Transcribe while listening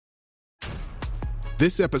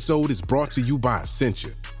This episode is brought to you by Essentia.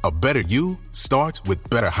 A better you starts with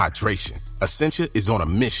better hydration. Essentia is on a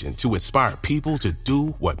mission to inspire people to do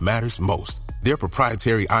what matters most. Their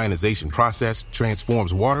proprietary ionization process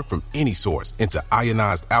transforms water from any source into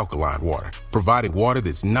ionized alkaline water, providing water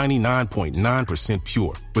that's 99.9%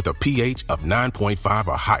 pure with a pH of 9.5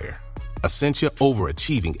 or higher. Essentia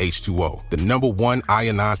overachieving H2O, the #1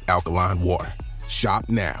 ionized alkaline water. Shop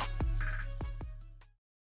now.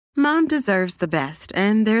 Mom deserves the best,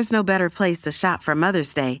 and there's no better place to shop for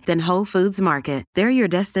Mother's Day than Whole Foods Market. They're your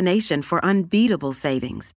destination for unbeatable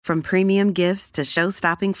savings, from premium gifts to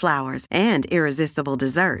show-stopping flowers and irresistible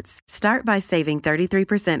desserts. Start by saving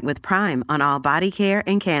 33% with Prime on all body care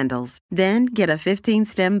and candles. Then get a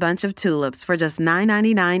 15-stem bunch of tulips for just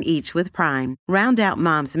 $9.99 each with Prime. Round out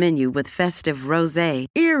Mom's menu with festive rosé,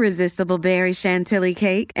 irresistible berry chantilly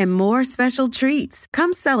cake, and more special treats.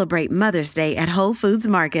 Come celebrate Mother's Day at Whole Foods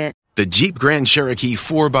Market. The Jeep Grand Cherokee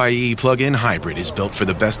 4xE plug-in hybrid is built for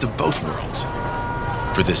the best of both worlds.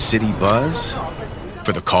 For the city buzz,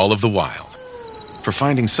 for the call of the wild, for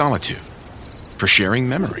finding solitude, for sharing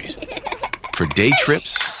memories, for day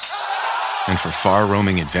trips, and for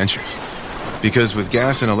far-roaming adventures. Because with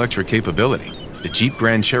gas and electric capability, the Jeep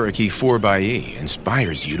Grand Cherokee 4xE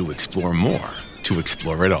inspires you to explore more, to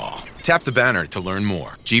explore it all. Tap the banner to learn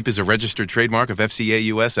more. Jeep is a registered trademark of FCA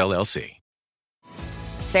US LLC.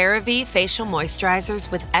 CeraVe Facial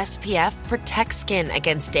Moisturizers with SPF protect skin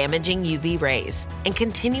against damaging UV rays and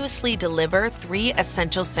continuously deliver 3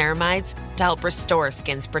 essential ceramides to help restore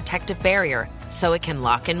skin's protective barrier so it can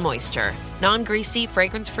lock in moisture. Non-greasy,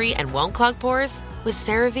 fragrance-free, and won't clog pores? With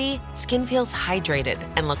CeraVe, skin feels hydrated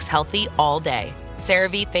and looks healthy all day.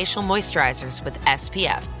 CeraVe Facial Moisturizers with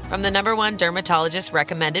SPF from the #1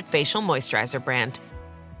 dermatologist-recommended facial moisturizer brand.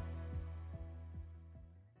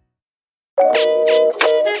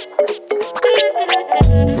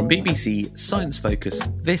 From BBC Science Focus,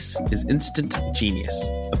 this is Instant Genius,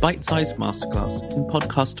 a bite-sized masterclass in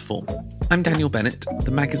podcast form. I'm Daniel Bennett,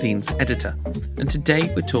 the magazine's editor, and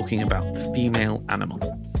today we're talking about the female animal.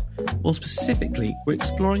 More specifically, we're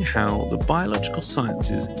exploring how the biological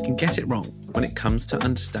sciences can get it wrong when it comes to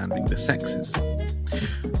understanding the sexes.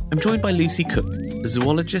 I'm joined by Lucy Cooke, a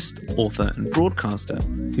zoologist, author and broadcaster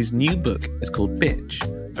whose new book is called Bitch,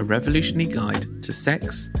 a revolutionary guide to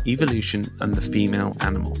sex, evolution and the female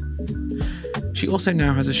animal. She also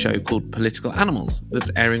now has a show called Political Animals that's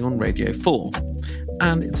airing on Radio 4,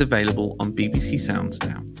 and it's available on BBC Sounds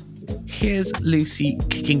now. Here's Lucy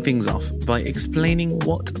kicking things off by explaining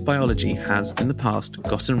what biology has in the past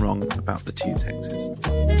gotten wrong about the two sexes.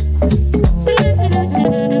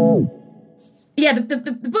 Yeah,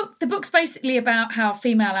 the book's basically about how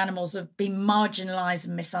female animals have been marginalised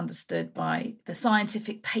and misunderstood by the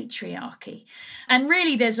scientific patriarchy. And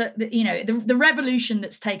really there's the revolution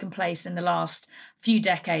that's taken place in the last few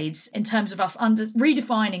decades in terms of us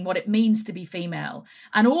redefining what it means to be female,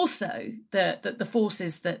 and also the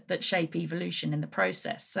forces that shape evolution in the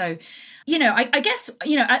process. So, I guess,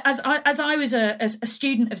 as I was a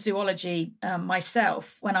student of zoology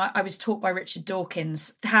myself, when I was taught by Richard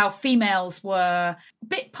Dawkins how females were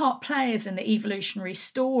bit part players in the evolutionary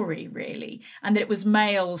story, really, and that it was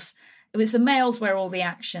the males where all the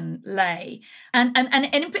action lay. And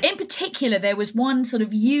in particular, there was one sort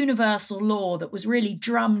of universal law that was really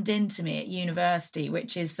drummed into me at university,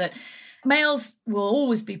 which is that males will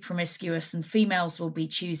always be promiscuous and females will be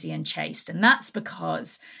choosy and chaste. And that's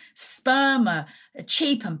because sperm are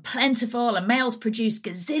cheap and plentiful, and males produce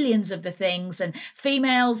gazillions of the things, and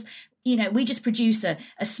females, we just produce a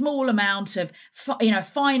small amount of,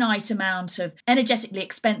 finite amount of energetically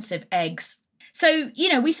expensive eggs. So,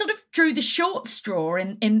 we sort of drew the short straw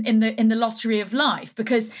in the lottery of life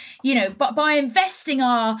because, but by investing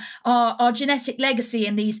our genetic legacy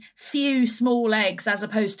in these few small eggs as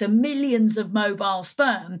opposed to millions of mobile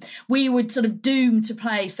sperm, we would sort of doom to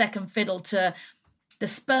play second fiddle to the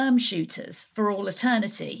sperm shooters for all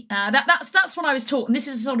eternity. That's what I was taught. And this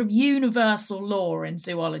is a sort of universal law in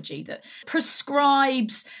zoology that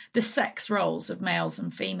prescribes the sex roles of males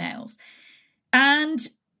and females. And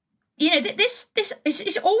this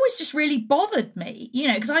always just really bothered me,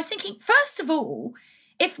 because I was thinking, first of all,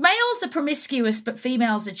 if males are promiscuous but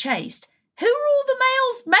females are chaste, who are all the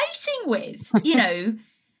males mating with?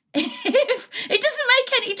 If it doesn't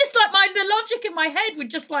make any, just like the logic in my head would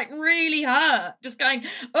just like really hurt. Just going,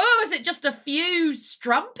 oh, is it just a few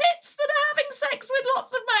strumpets that are having sex with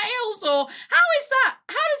lots of males, or how is that?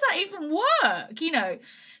 How does that even work?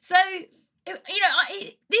 So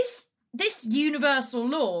this universal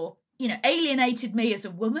law, alienated me as a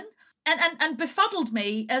woman. and befuddled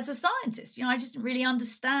me as a scientist. I just didn't really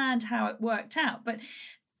understand how it worked out. But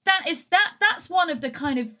that's one of the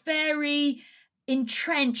kind of very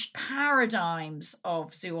entrenched paradigms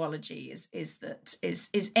of zoology is this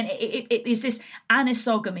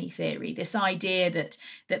anisogamy theory, this idea that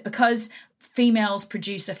because females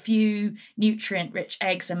produce a few nutrient-rich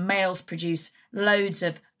eggs and males produce loads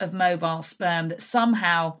of mobile sperm, that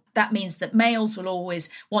somehow that means that males will always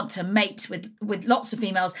want to mate with lots of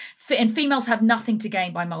females, and females have nothing to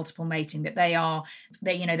gain by multiple mating, that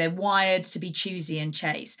they're wired to be choosy and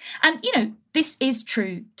chase. And this is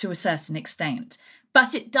true to a certain extent,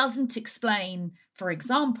 but it doesn't explain, for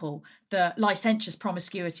example, the licentious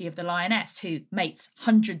promiscuity of the lioness, who mates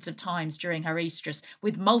hundreds of times during her estrus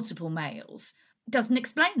with multiple males. Doesn't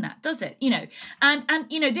explain that, does it? And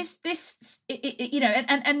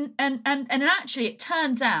actually it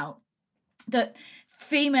turns out that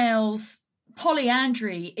females'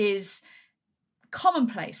 polyandry is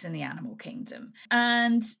commonplace in the animal kingdom,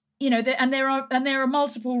 and there are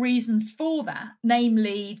multiple reasons for that.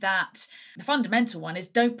 Namely, that the fundamental one is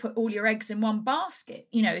don't put all your eggs in one basket.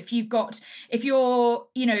 If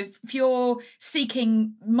you're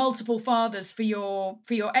seeking multiple fathers for your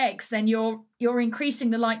eggs, then you're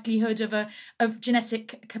increasing the likelihood of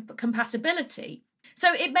genetic compatibility.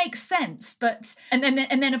 So it makes sense, but and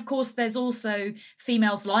then of course there's also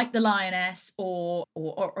females like the lioness or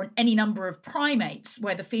any number of primates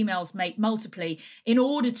where the females mate multiply in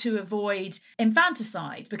order to avoid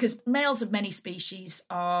infanticide, because males of many species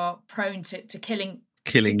are prone to killing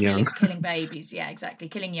babies. Yeah, exactly.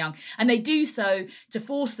 Killing young. And they do so to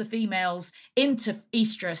force the females into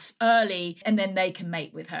estrus early, and then they can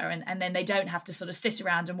mate with her. And then they don't have to sort of sit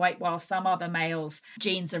around and wait while some other male's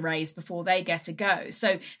genes are raised before they get a go.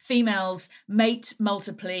 So females mate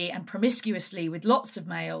multiply and promiscuously with lots of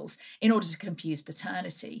males in order to confuse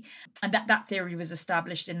paternity. And that theory was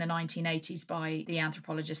established in the 1980s by the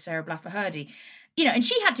anthropologist Sarah Blaffer-Hrdy. And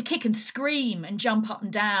she had to kick and scream and jump up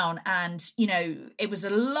and down. And, it was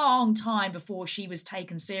a long time before she was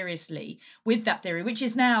taken seriously with that theory, which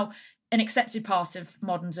is now an accepted part of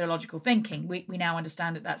modern zoological thinking. We now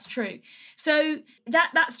understand that that's true. So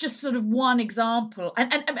that's just sort of one example.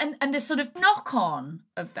 And the sort of knock-on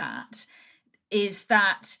of that is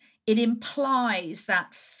that it implies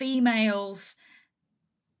that females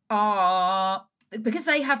are, because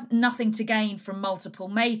they have nothing to gain from multiple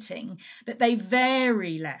mating, that they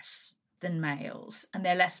vary less than males and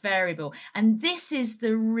they're less variable. And this is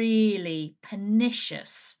the really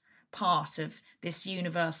pernicious part of this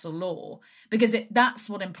universal law, because that's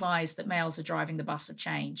what implies that males are driving the bus of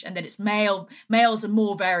change, and that it's males are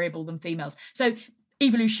more variable than females. So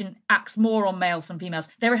evolution acts more on males than females.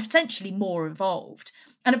 They're essentially more evolved.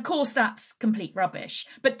 And of course that's complete rubbish,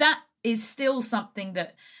 but that is still something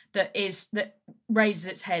that raises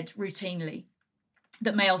its head routinely,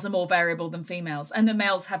 that males are more variable than females, and that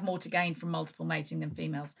males have more to gain from multiple mating than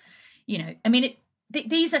females.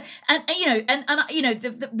 These are,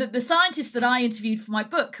 the scientists that I interviewed for my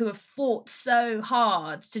book, who have fought so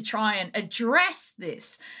hard to try and address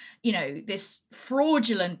this, this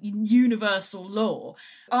fraudulent universal law,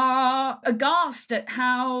 are aghast at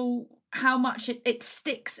how much it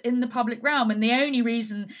sticks in the public realm. And the only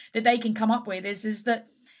reason that they can come up with is that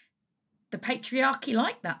the patriarchy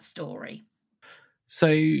liked that story. So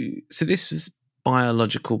this was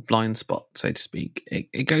biological blind spot, so to speak.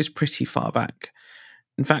 It goes pretty far back.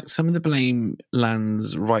 In fact, some of the blame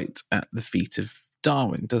lands right at the feet of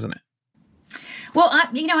Darwin, doesn't it? Well,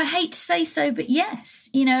 I hate to say so, but yes.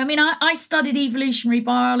 I studied evolutionary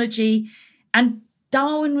biology, and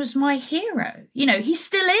Darwin was my hero. He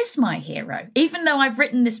still is my hero. Even though I've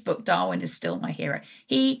written this book, Darwin is still my hero.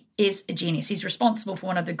 He is a genius. He's responsible for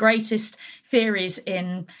one of the greatest theories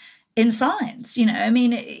in science.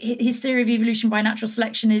 His theory of evolution by natural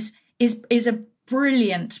selection is a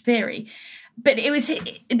brilliant theory. But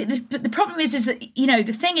the problem is that,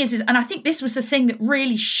 the thing is, and I think this was the thing that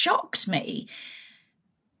really shocked me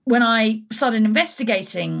when I started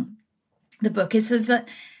investigating the book, is that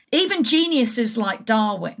even geniuses like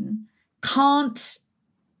Darwin can't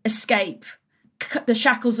escape the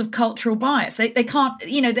shackles of cultural bias. They can't,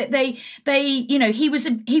 he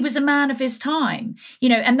was a man of his time,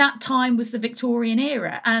 and that time was the Victorian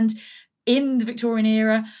era. And in the Victorian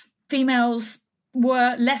era, females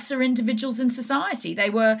were lesser individuals in society. They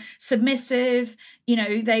were submissive,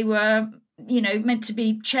 they were, meant to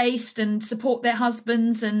be chaste and support their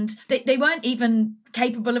husbands, and they weren't even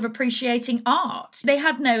capable of appreciating art. They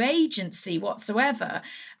had no agency whatsoever.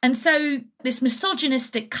 And so this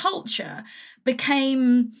misogynistic culture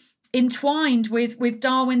became entwined with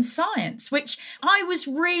Darwin's science, which I was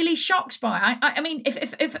really shocked by. I mean,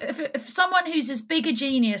 if someone who's as big a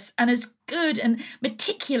genius and as good and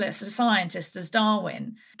meticulous a scientist as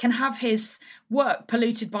Darwin can have his work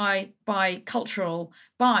polluted by cultural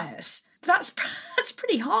bias, that's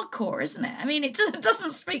pretty hardcore, isn't it? I mean, it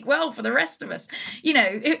doesn't speak well for the rest of us,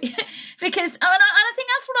 because I think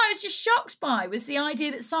that's what I was just shocked by, was the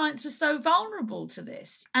idea that science was so vulnerable to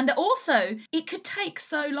this, and that also it could take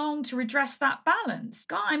so long to redress that balance.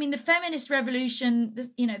 God, I mean, the feminist revolution,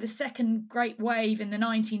 the second great wave in the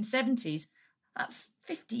 1970s, that's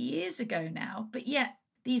 50 years ago now, but yet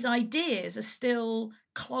these ideas are still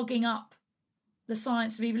clogging up the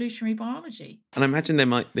science of evolutionary biology. And I imagine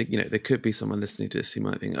there could be someone listening to this who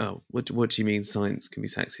might think, oh, what do you mean science can be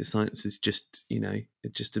sexist? Science is just, it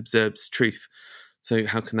just observes truth. So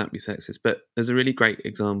how can that be sexist? But there's a really great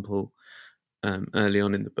example early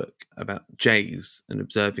on in the book about jays and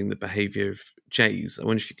observing the behaviour of jays. I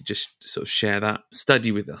wonder if you could just sort of share that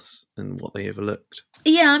study with us and what they overlooked.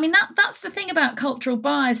 Yeah, I mean, that's the thing about cultural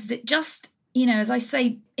bias, is it just, as I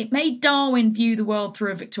say, it made Darwin view the world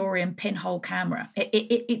through a Victorian pinhole camera.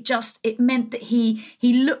 It meant that he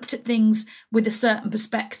looked at things with a certain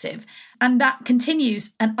perspective. And that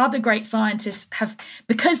continues. And other great scientists have,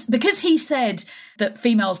 because he said that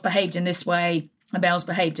females behaved in this way and males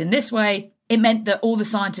behaved in this way, it meant that all the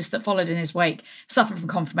scientists that followed in his wake suffered from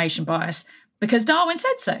confirmation bias, because Darwin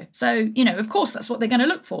said so. So, of course, that's what they're going to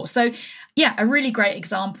look for. So, yeah, a really great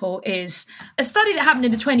example is a study that happened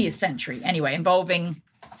in the 20th century, anyway, involving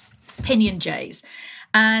pinion jays.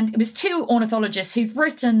 And it was two ornithologists who've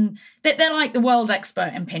written, they're like the world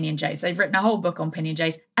expert in pinion jays. They've written a whole book on pinion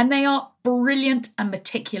jays, and they are brilliant and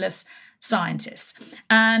meticulous scientists.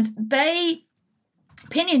 And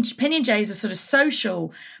pinion jays are sort of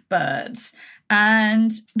social birds.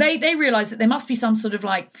 And they realised that there must be some sort of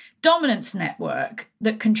like dominance network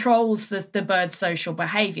that controls the bird's social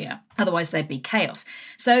behaviour. Otherwise, there'd be chaos.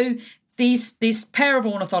 So these pair of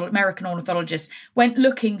American ornithologists went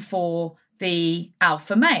looking for the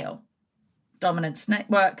alpha male. Dominance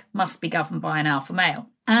network must be governed by an alpha male.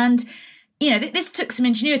 And, this took some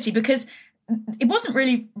ingenuity, because it wasn't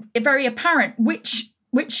really very apparent which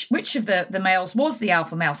of the males was the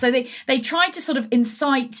alpha male. So they tried to sort of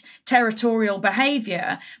incite territorial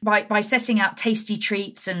behaviour by setting out tasty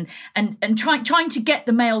treats and trying to get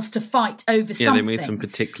the males to fight over something. Yeah, they made some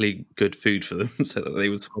particularly good food for them so that they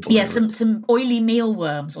would squabble. Yeah, some oily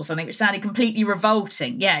mealworms or something, which sounded completely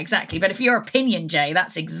revolting. Yeah, exactly. But if you're a pinion jay,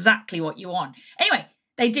 that's exactly what you want. Anyway,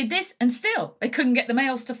 they did this, and still they couldn't get the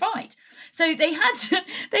males to fight. So they had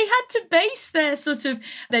to base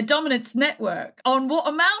their dominance network on what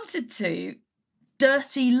amounted to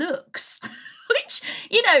dirty looks. Which,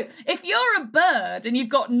 if you're a bird and you've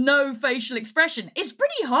got no facial expression, it's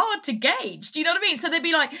pretty hard to gauge. Do you know what I mean? So they'd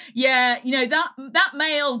be like, yeah, that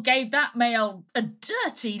male gave that male a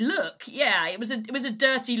dirty look. Yeah, it was a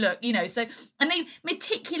dirty look, So, and they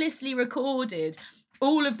meticulously recorded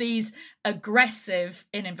all of these aggressive,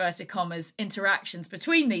 in inverted commas, interactions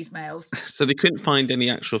between these males. So they couldn't find any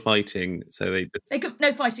actual fighting. So they could,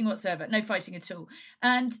 no fighting whatsoever, no fighting at all.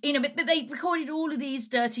 And but they recorded all of these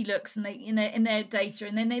dirty looks, and they in their data,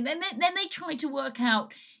 and then they tried to work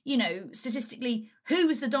out, statistically who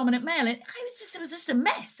was the dominant male. And it was just a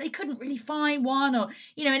mess. They couldn't really find one, or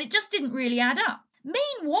and it just didn't really add up.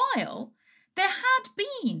 Meanwhile, there had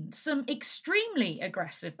been some extremely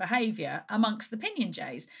aggressive behaviour amongst the pinion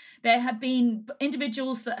jays. There had been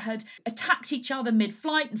individuals that had attacked each other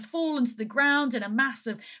mid-flight and fallen to the ground in a mass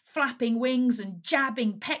of flapping wings and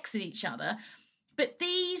jabbing pecks at each other. But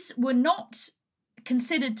these were not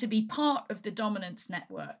considered to be part of the dominance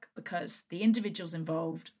network, because the individuals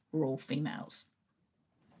involved were all females.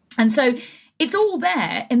 And so it's all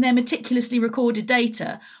there in their meticulously recorded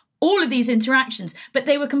data, all of these interactions, but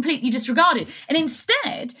they were completely disregarded. And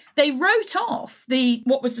instead, they wrote off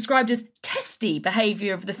what was described as testy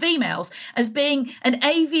behaviour of the females as being an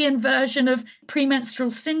avian version of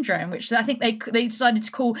premenstrual syndrome, which I think they decided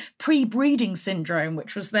to call pre-breeding syndrome,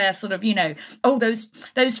 which was their sort of,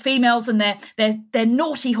 those females and their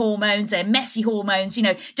naughty hormones, their messy hormones,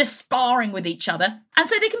 just sparring with each other. And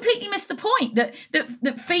so they completely missed the point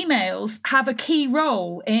that females have a key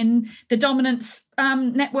role in the dominance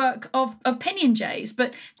network of pinion jays,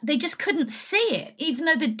 but they just couldn't see it, even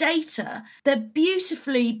though the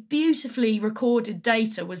beautifully recorded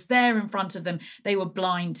data was there in front of them. They were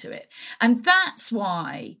blind to it. And that's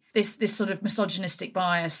why this sort of misogynistic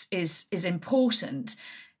bias is important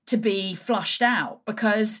to be flushed out,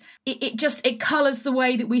 because it colours the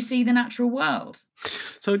way that we see the natural world.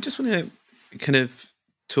 So I just want to kind of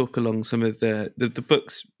talk along some of the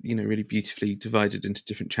books, really beautifully divided into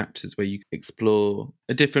different chapters where you explore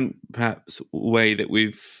a different, perhaps, way that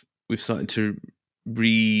we've started to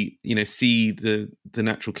see the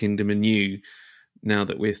natural kingdom anew, now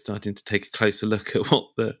that we're starting to take a closer look at what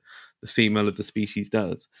the female of the species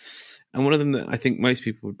does. And one of them that I think most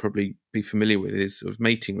people would probably be familiar with is sort of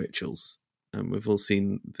mating rituals. We've all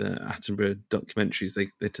seen the Attenborough documentaries.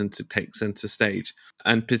 They tend to take centre stage.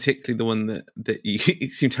 And particularly the one that you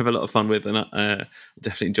seem to have a lot of fun with, and I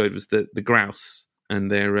definitely enjoyed, was the grouse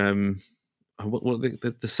and their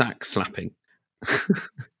the sack slapping.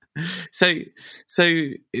 So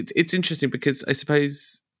it's interesting because I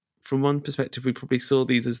suppose from one perspective we probably saw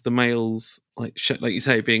these as the males, like you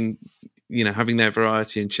say, being, having their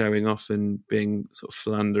variety and showing off and being sort of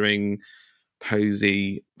philandering,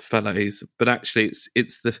 posy fellows, but actually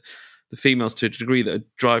it's the females to a degree that are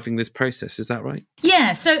driving this process. Is that right?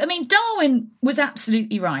 Yeah. So I mean, Darwin was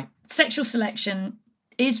absolutely right. Sexual selection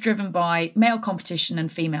is driven by male competition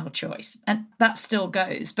and female choice, and that still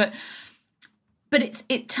goes. But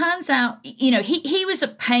it turns out, he was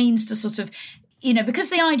at pains to sort of,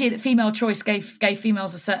 because the idea that female choice gave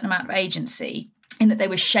females a certain amount of agency in that they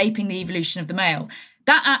were shaping the evolution of the male,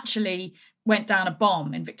 that actually went down a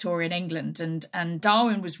bomb in Victorian England, and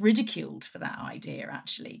Darwin was ridiculed for that idea,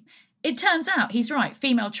 actually. It turns out he's right.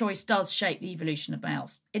 Female choice does shape the evolution of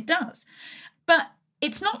males. It does. But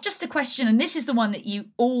it's not just a question, and this is the one that you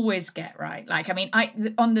always get right. Like, I mean,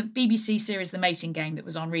 on the BBC series The Mating Game that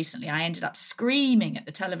was on recently, I ended up screaming at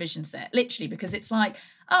the television set, literally, because it's like,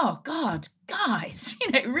 oh God, guys,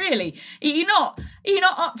 really, you're not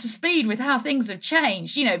up to speed with how things have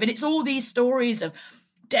changed, but it's all these stories of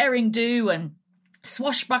daring do and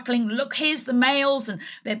swashbuckling. Look, here's the males and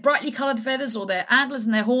their brightly coloured feathers or their antlers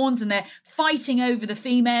and their horns, and they're fighting over the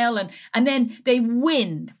female, and then they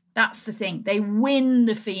win. That's the thing. They win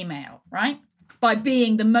the female, right? By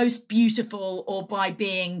being the most beautiful or by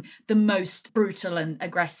being the most brutal and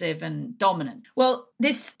aggressive and dominant. Well,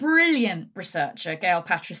 this brilliant researcher, Gail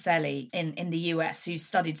Patricelli in the US, who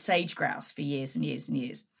studied sage grouse for years and years and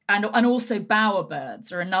years, and also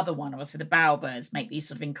bowerbirds are another one. Also, the bowerbirds make these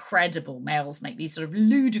sort of incredible, males make these sort of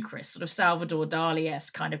ludicrous, sort of Salvador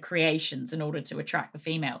Dali-esque kind of creations in order to attract the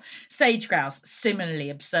female. Sage grouse, similarly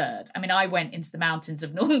absurd. I mean, I went into the mountains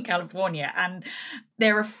of Northern California, and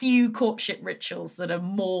there are few courtship rituals that are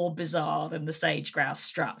more bizarre than the sage grouse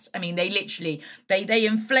strut. I mean, they literally, they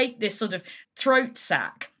inflate this sort of throat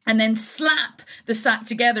sac and then slap the sack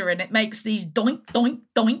together, and it makes these doink, doink,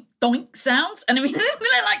 doink, doink sounds. And I mean,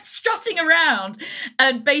 they're like strutting around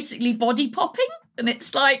and basically body popping. And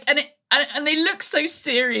it's like, and they look so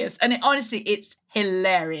serious. And honestly, it's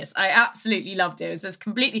hilarious. I absolutely loved it. It was just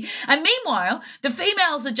completely... And meanwhile, the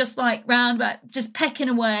females are just like round about, just pecking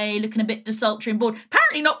away, looking a bit desultory and bored,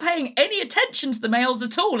 apparently not paying any attention to the males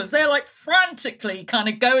at all, as they're like frantically kind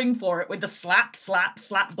of going for it with the slap, slap,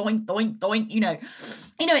 slap, doink, doink, doink,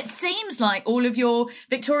 it seems like all of your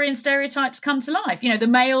Victorian stereotypes come to life. The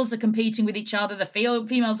males are competing with each other. The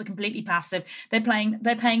females are completely passive. They're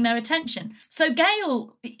paying no attention. So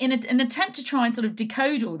Gail, in an attempt to try and sort of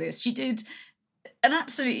decode all this, she did an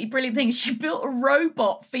absolutely brilliant thing. She built a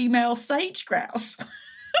robot female sage grouse.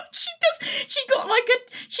 She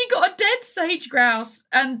got a dead sage grouse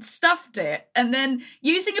and stuffed it, and then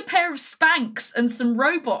using a pair of Spanx and some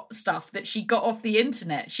robot stuff that she got off the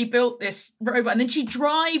internet, she built this robot, and then she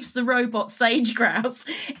drives the robot sage grouse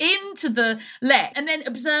into the let and then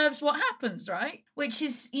observes what happens, right? Which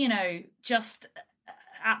is, just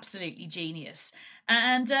absolutely genius.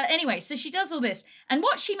 And anyway, so she does all this, and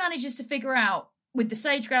what she manages to figure out with the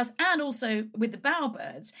sage grouse and also with the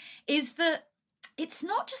bowerbirds is that it's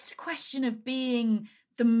not just a question of being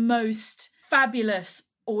the most fabulous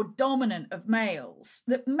or dominant of males,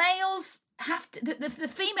 that males have to, the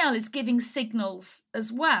female is giving signals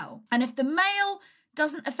as well. And if the male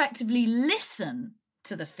doesn't effectively listen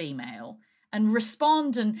to the female and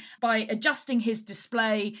respond and by adjusting his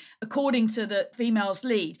display according to the female's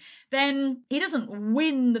lead, then he doesn't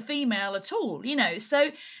win the female at all,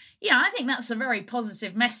 So yeah, I think that's a very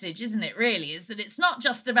positive message, isn't it, really? Is that it's not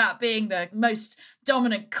just about being the most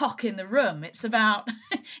dominant cock in the room. It's about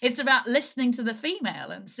listening to the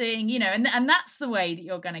female and seeing, and that's the way that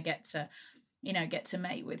you're going to get to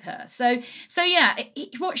mate with her. So yeah,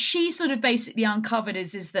 what she sort of basically uncovered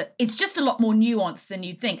is that it's just a lot more nuanced than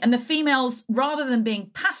you'd think. And the females, rather than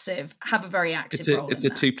being passive, have a very active role. It's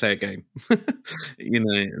a two-player game, which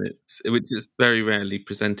is very rarely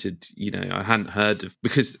presented. I hadn't heard of,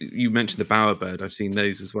 because you mentioned the bowerbird. I've seen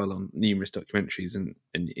those as well on numerous documentaries, and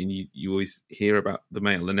you always hear about the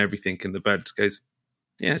male and everything, and the bird goes,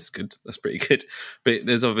 Yeah, it's good. That's pretty good. But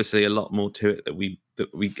there's obviously a lot more to it that we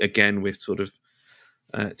again, we're sort of,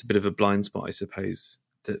 it's a bit of a blind spot, I suppose,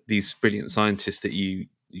 that these brilliant scientists that you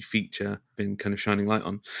feature have been kind of shining light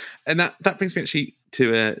on. And that brings me actually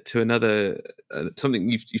to another, something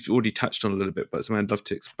you've already touched on a little bit, but something I'd love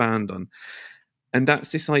to expand on. And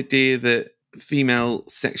that's this idea that female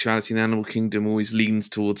sexuality in the animal kingdom always leans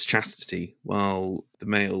towards chastity, while the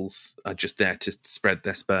males are just there to spread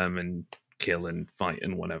their sperm and kill and fight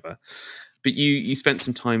and whatever. But you spent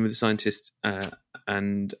some time with a scientist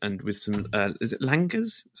and with some, is it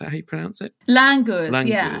langurs? Is that how you pronounce it?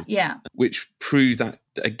 Langurs, yeah. Which prove that,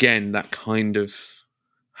 again, that kind of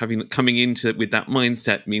coming into it with that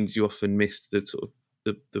mindset means you often miss the sort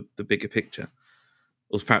of the bigger picture,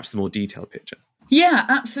 or perhaps the more detailed picture. Yeah,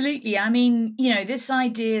 absolutely. I mean, this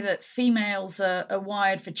idea that females are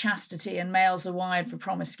wired for chastity and males are wired for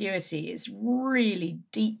promiscuity is really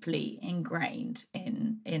deeply ingrained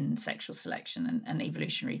in sexual selection and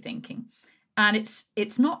evolutionary thinking. And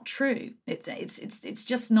it's not true. It's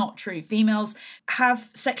just not true. Females have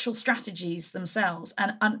sexual strategies themselves,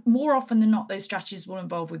 and more often than not, those strategies will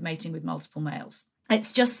involve with mating with multiple males.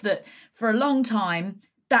 It's just that for a long time,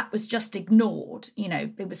 that was just ignored.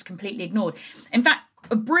 It was completely ignored. In fact,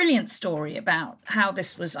 a brilliant story about how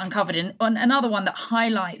this was uncovered, and another one that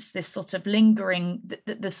highlights this sort of lingering,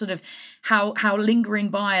 the sort of how lingering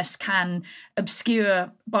bias can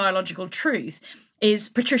obscure biological truth, is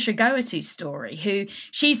Patricia Goethe's story.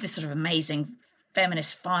 She's this sort of amazing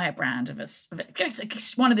feminist firebrand of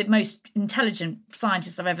one of the most intelligent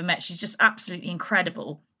scientists I've ever met. She's just absolutely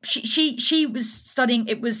incredible. She was studying,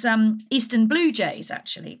 it was eastern blue jays,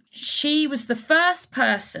 actually. She was the first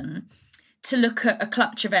person to look at a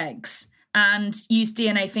clutch of eggs and use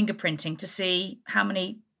DNA fingerprinting to see how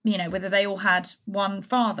many, whether they all had one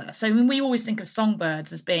father. So we always think of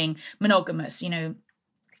songbirds as being monogamous. You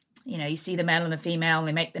see the male and the female, and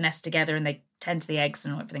they make the nest together and they tend to the eggs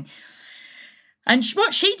and everything. And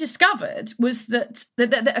what she discovered was that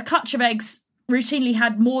a clutch of eggs routinely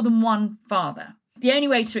had more than one father. The only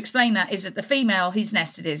way to explain that is that the female whose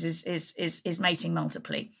nest it is mating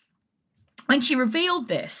multiply. When she revealed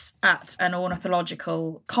this at an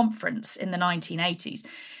ornithological conference in the 1980s,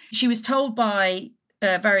 she was told by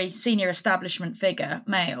a very senior establishment figure,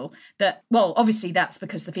 male, that, well, obviously that's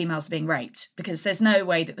because the females are being raped, because there's no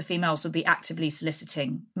way that the females would be actively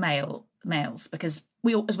soliciting males, because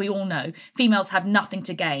as we all know, females have nothing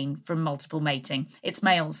to gain from multiple mating. It's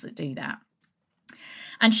males that do that.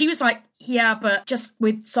 And she was like, yeah, but just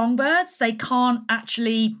with songbirds, they can't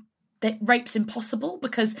actually, rape's impossible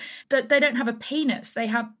because they don't have a penis. They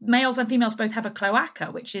have, males and females both have a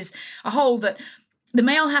cloaca, which is a hole that the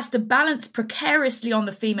male has to balance precariously on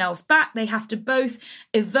the female's back. They have to both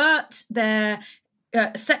evert their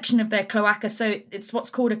section of their cloaca, so it's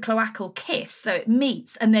what's called a cloacal kiss. So it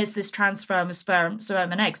meets, and there's this transfer of sperm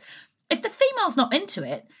and eggs. If the female's not into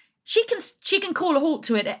it, she can call a halt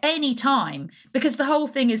to it at any time, because the whole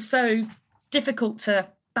thing is so difficult to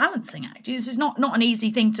balancing act. This is not an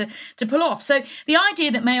easy thing to pull off. So the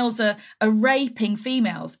idea that males are raping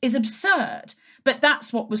females is absurd, but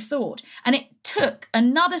that's what was thought. And it took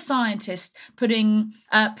another scientist putting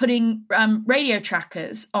radio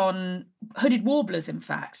trackers on hooded warblers, in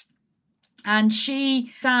fact. And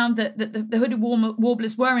she found that the hooded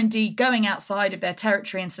warblers were indeed going outside of their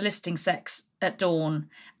territory and soliciting sex at dawn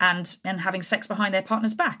and having sex behind their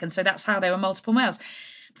partner's back. And so that's how they were multiple males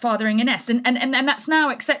fathering a nest. And that's now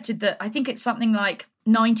accepted that I think it's something like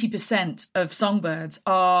 90% of songbirds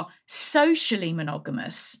are socially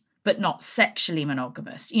monogamous, but not sexually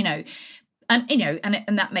monogamous, And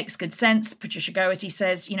that makes good sense. Patricia Goethe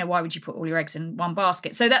says, why would you put all your eggs in one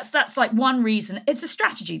basket? So that's like one reason. It's a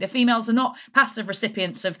strategy. The females are not passive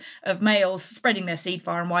recipients of males spreading their seed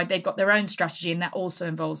far and wide. They've got their own strategy, and that also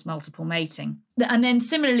involves multiple mating. And then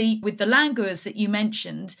similarly with the langurs that you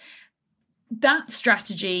mentioned, that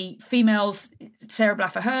strategy, females, Sarah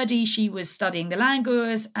Blaffer-Hrdy, she was studying the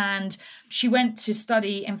langurs, and she went to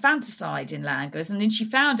study infanticide in langurs, and then she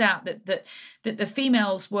found out that the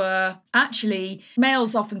females were actually,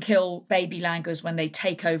 males often kill baby langurs when they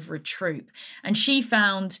take over a troop. And she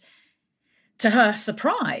found, to her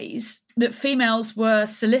surprise, that females were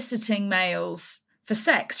soliciting males for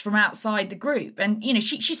sex from outside the group. And,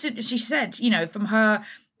 she said, from her,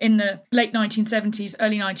 in the late 1970s,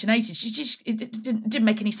 early 1980s, it didn't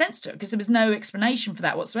make any sense to her, because there was no explanation for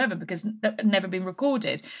that whatsoever, because that had never been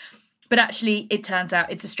recorded. But actually, it turns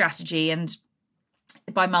out it's a strategy, and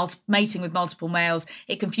by mating with multiple males,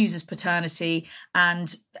 it confuses paternity,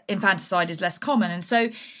 and infanticide is less common. And so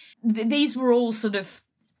these were all sort of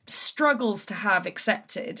struggles to have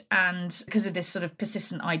accepted, and because of this sort of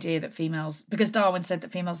persistent idea that because Darwin said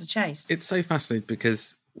that females are chaste. It's so fascinating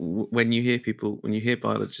because when you hear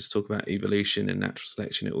biologists talk about evolution and natural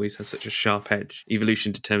selection, it always has such a sharp edge.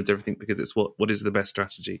 Evolution determines everything because it's what is the best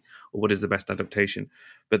strategy or what is the best adaptation.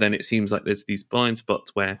 But then it seems like there's these blind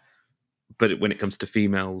spots when it comes to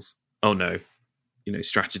females, oh no,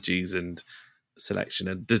 strategies and selection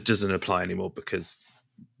and doesn't apply anymore because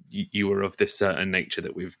you are of this certain nature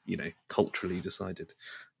that we've culturally decided.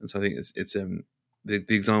 And so I think it's the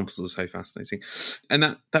examples are so fascinating,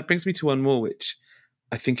 and that brings me to one more, which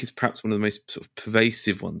I think is perhaps one of the most sort of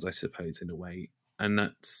pervasive ones, I suppose, in a way, and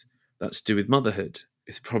that's to do with motherhood.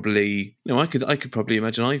 It's probably, I could probably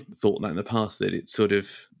imagine, I've thought that in the past, that it's sort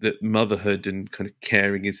of that motherhood and kind of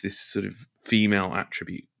caring is this sort of female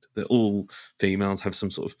attribute, that all females have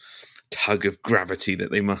some sort of tug of gravity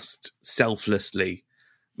that they must selflessly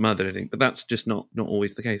mother, I think. But that's just not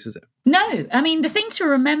always the case, is it? No, I mean, the thing to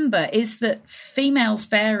remember is that females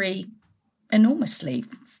vary enormously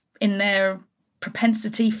in their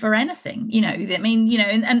propensity for anything,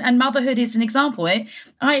 and motherhood is an example.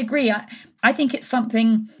 I agree. I think it's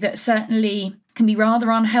something that certainly can be rather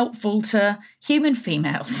unhelpful to human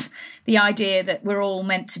females. The idea that we're all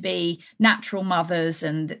meant to be natural mothers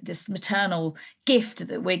and this maternal gift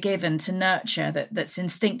that we're given to nurture that's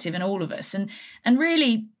instinctive in all of us. And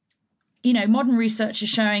really, modern research is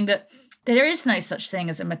showing that there is no such thing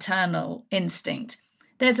as a maternal instinct.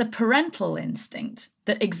 There's a parental instinct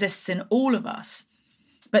that exists in all of us,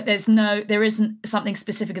 but there isn't something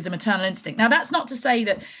specific as a maternal instinct. Now, that's not to say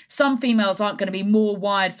that some females aren't going to be more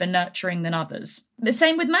wired for nurturing than others. The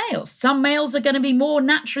same with males. Some males are going to be more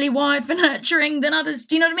naturally wired for nurturing than others.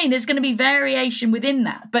 Do you know what I mean? There's going to be variation within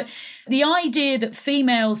that. But the idea that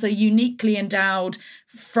females are uniquely endowed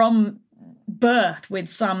from birth with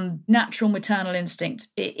some natural maternal instinct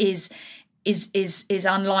is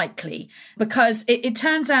unlikely, because it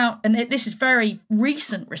turns out, and this is very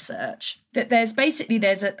recent research, that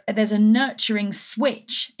there's a nurturing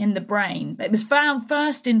switch in the brain. It was found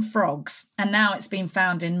first in frogs, and now it's been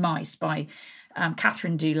found in mice by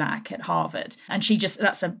Catherine Dulac at Harvard. And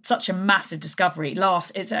that's such a massive discovery.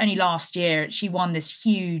 It's only last year she won this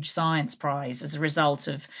huge science prize as a result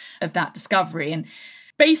of that discovery. And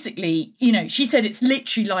basically, she said it's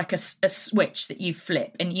literally like a switch that you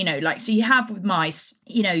flip. And, so you have with mice,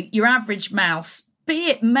 your average mouse, be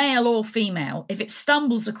it male or female, if it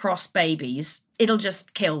stumbles across babies, it'll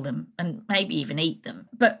just kill them and maybe even eat them.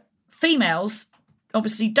 But females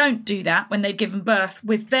obviously don't do that when they've given birth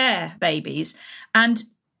with their babies. And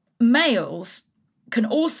males can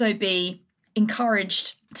also be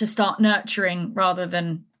encouraged to start nurturing rather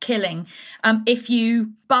than killing if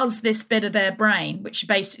you buzz this bit of their brain, which is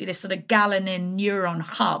basically this sort of galanin neuron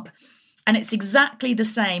hub. And it's exactly the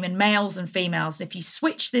same in males and females. If you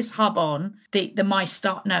switch this hub on, the mice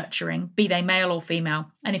start nurturing, be they male or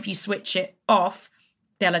female. And if you switch it off,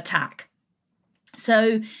 they'll attack.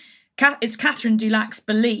 So it's Catherine Dulac's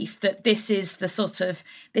belief that this is the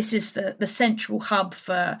central hub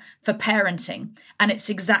for parenting, and it's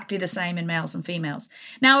exactly the same in males and females.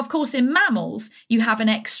 Now, of course, in mammals, you have an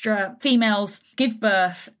extra. Females give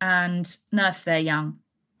birth and nurse their young,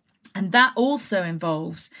 and that also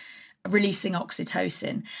involves releasing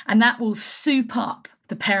oxytocin, and that will soup up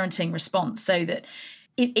the parenting response so that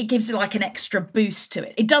it gives it like an extra boost to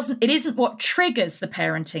it. It isn't what triggers the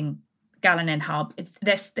parenting galanin hub,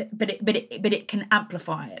 but it can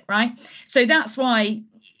amplify it, right? So that's why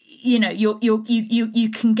you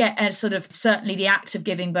can get a sort of, certainly the act of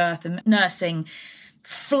giving birth and nursing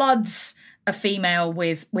floods a female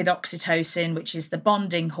with oxytocin, which is the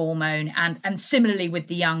bonding hormone, and similarly with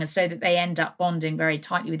the young, and so that they end up bonding very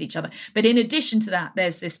tightly with each other. But in addition to that,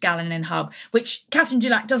 there's this galanin hub, which Catherine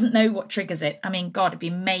Dulac doesn't know what triggers it. I mean, God, it'd be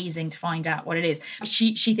amazing to find out what it is.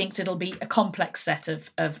 She thinks it'll be a complex set of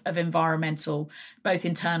environmental, both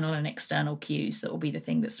internal and external cues that will be the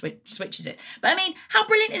thing that switches it. But I mean, how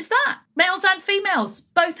brilliant is that? Males and females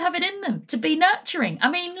both have it in them to be nurturing. I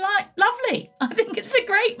mean, like, lovely. I think it's a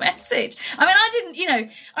great message. I mean, I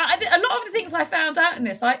didn't, a lot of the things I found out in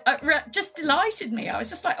this, I just delighted me. I was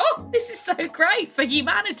just like, oh, this is so great for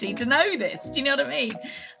humanity to know this. Do you know what I mean?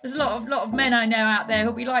 There's a lot of men I know out there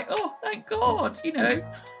who'll be like, oh, thank God,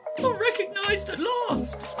 I'm recognised at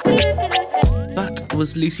last. That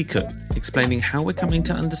was Lucy Cooke explaining how we're coming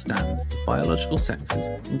to understand the biological sexes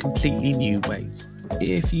in completely new ways.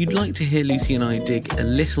 If you'd like to hear Lucy and I dig a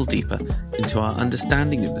little deeper into our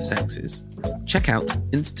understanding of the sexes, check out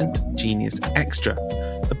Instant Genius Extra,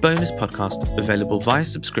 a bonus podcast available via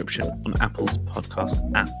subscription on Apple's podcast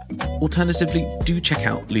app. Alternatively, do check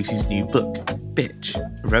out Lucy's new book, Bitch,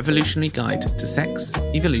 a revolutionary guide to sex,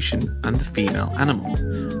 evolution and the female animal,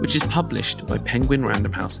 which is published by Penguin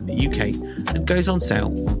Random House in the UK and goes on sale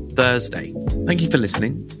on Thursday. Thank you for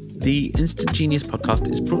listening. The Instant Genius podcast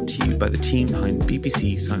is brought to you by the team behind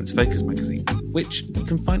BBC Science Focus magazine, which you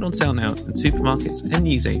can find on sale now in supermarkets and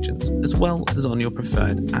newsagents, as well as on your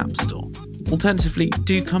preferred app store. Alternatively,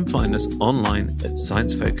 do come find us online at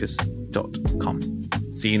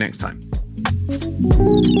sciencefocus.com. See you next time.